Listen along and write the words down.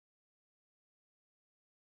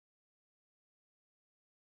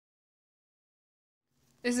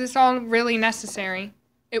Is this all really necessary?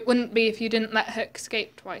 It wouldn't be if you didn't let her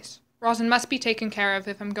escape twice. Rosin must be taken care of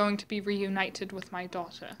if I'm going to be reunited with my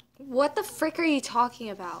daughter. What the frick are you talking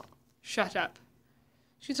about? Shut up.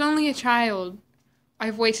 She's only a child.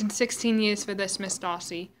 I've waited 16 years for this, Miss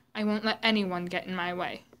Darcy. I won't let anyone get in my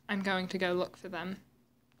way. I'm going to go look for them.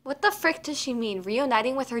 What the frick does she mean?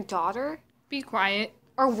 Reuniting with her daughter? Be quiet.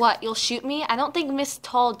 Or what? You'll shoot me? I don't think Miss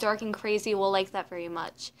Tall, Dark, and Crazy will like that very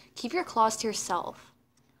much. Keep your claws to yourself.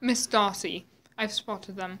 Miss Darcy, I've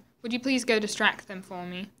spotted them. Would you please go distract them for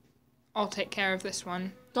me? I'll take care of this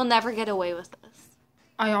one. You'll never get away with this.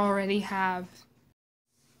 I already have.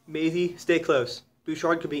 Maisie, stay close.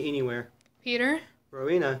 Bouchard could be anywhere. Peter?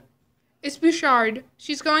 Rowena. It's Bouchard.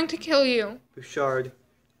 She's going to kill you. Bouchard.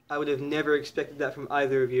 I would have never expected that from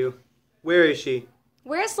either of you. Where is she?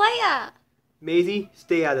 Where's Leia? Maisie,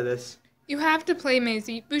 stay out of this. You have to play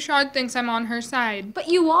Maisie. Bouchard thinks I'm on her side. But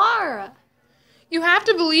you are. You have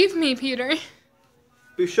to believe me, Peter.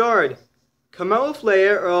 Bouchard, come out with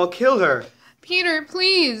Leia or I'll kill her. Peter,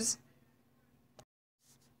 please.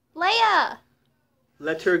 Leia!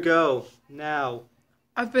 Let her go, now.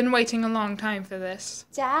 I've been waiting a long time for this.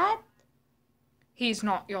 Dad? He's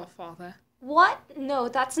not your father. What? No,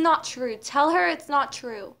 that's not true. Tell her it's not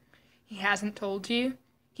true. He hasn't told you?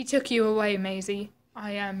 He took you away, Maisie.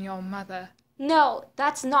 I am your mother. No,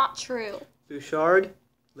 that's not true. Bouchard,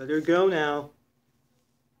 let her go now.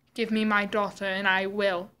 Give me my daughter and I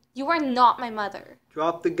will. You are not my mother.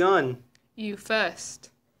 Drop the gun. You first.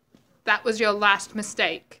 That was your last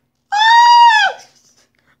mistake.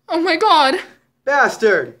 Oh my God!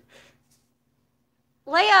 Bastard!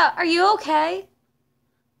 Leia, are you okay?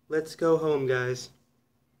 Let's go home, guys.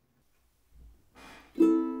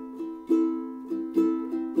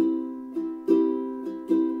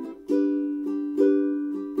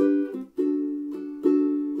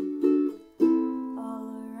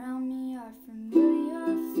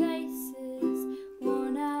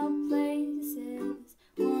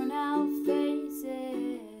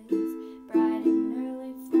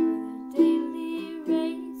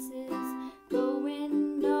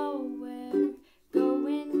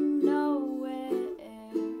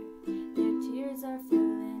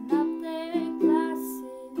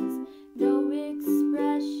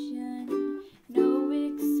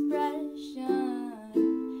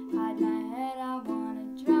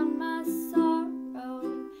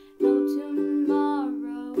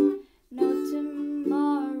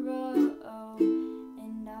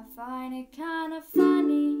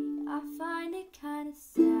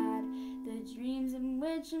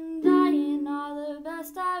 I'm dying are the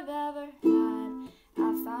best I've ever had.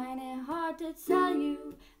 I find it hard to tell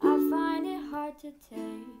you, I find it hard to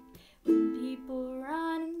take. When people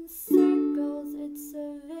run in circles, it's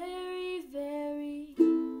a very, very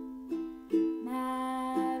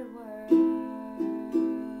mad world.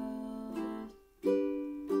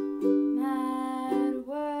 Mad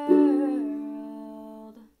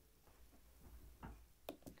world.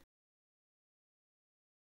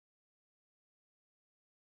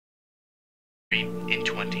 In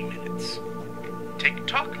 20 minutes.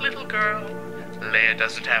 Tick-tock, little girl. Leia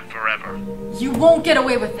doesn't have forever. You won't get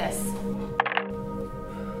away with this.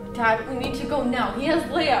 Dad, we need to go now. He has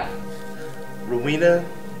Leia. Rowena,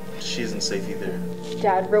 she isn't safe either.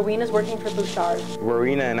 Dad, Rowena's working for Bouchard.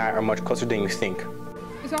 Rowena and I are much closer than you think.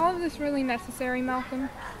 Is all of this really necessary, Malcolm?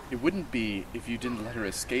 It wouldn't be if you didn't let her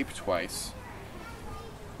escape twice.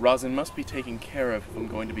 Rosin must be taken care of if I'm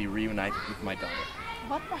going to be reunited with my daughter.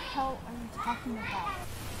 What the hell are you talking about?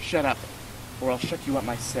 Shut up, or I'll shut you up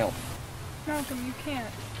myself. Malcolm, you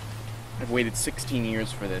can't. I've waited 16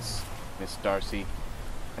 years for this, Miss Darcy,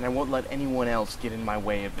 and I won't let anyone else get in my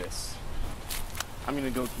way of this. I'm gonna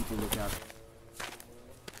go keep a lookout.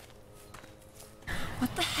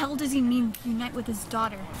 What the hell does he mean, unite with his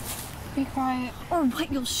daughter? Be quiet. Or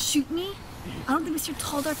what, you'll shoot me? I don't think Mr.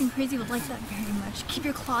 Tall, Dark, and Crazy would like that very much. Keep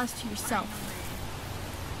your claws to yourself.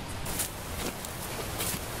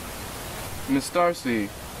 Miss Darcy,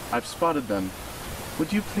 I've spotted them.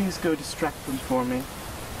 Would you please go distract them for me?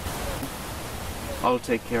 I'll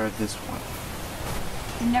take care of this one.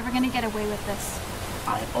 You're never gonna get away with this.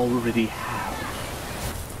 I already have.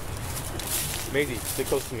 Maisie, stay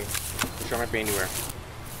close to me. Bouchard might be anywhere.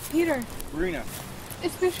 Peter, Rowena,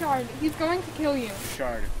 it's Bouchard. He's going to kill you.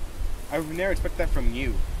 Bouchard, I would never expect that from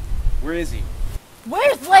you. Where is he?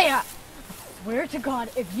 Where's Leia? I swear to God,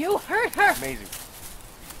 if you hurt her... Maisie,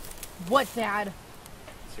 What, Dad?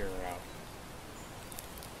 let's hear her out.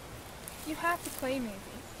 You have to play Maisie.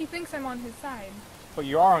 He thinks I'm on his side. But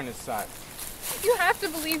you are on his side. You have to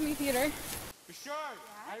believe me, Peter. Bouchard,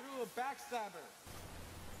 I rule a backstabber.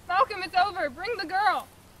 Malcolm, it's over. Bring the girl.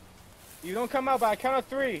 You don't come out by a count of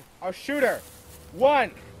 3. I'll shoot her.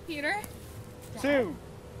 1, Peter? 2.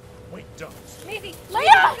 Wait, don't. Maisie.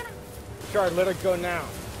 Leah! Shard, let her go now.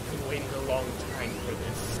 I've been waiting a long time for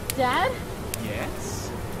this. Dad? Yes?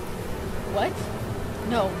 What?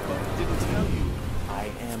 No. Didn't tell you.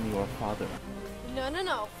 I am your father. No, no,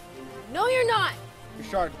 no. No, you're not.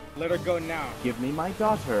 Shard, let her go now. Give me my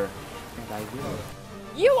daughter, and I will.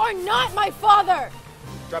 You are not my father!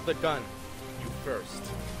 Drop the gun. You first.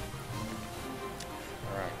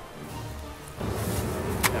 Alright.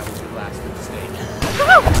 That was your last mistake.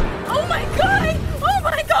 Oh my god! Oh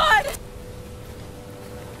my god!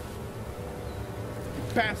 You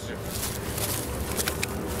bastard!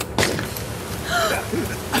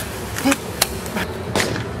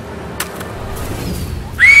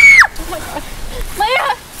 Oh my god. Leia!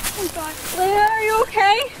 Oh my god. Leia, are you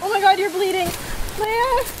okay? Oh my god, you're bleeding.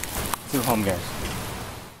 Leia! Go home, guys.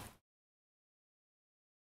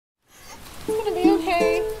 It's gonna be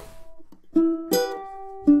okay.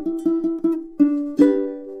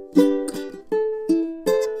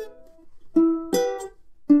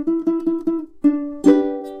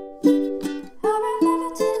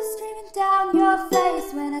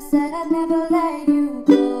 When I said I'd never let you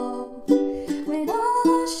go, when all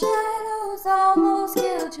the shadows almost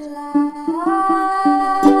killed your light,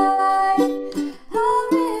 I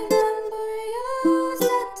remember you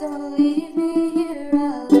said don't leave me here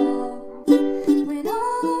alone, when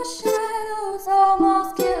all the shadows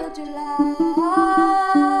almost killed your light.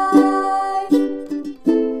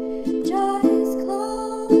 Just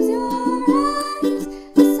close your eyes,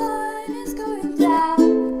 the sun is going down,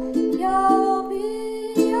 you'll be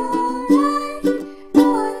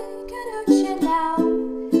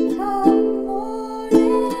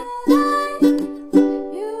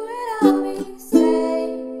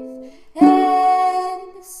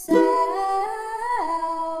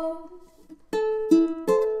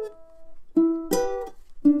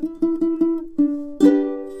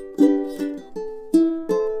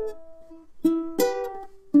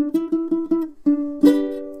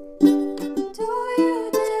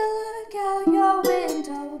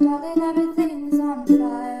everything's on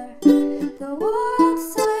fire. The war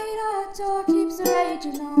outside our door keeps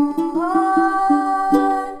raging on.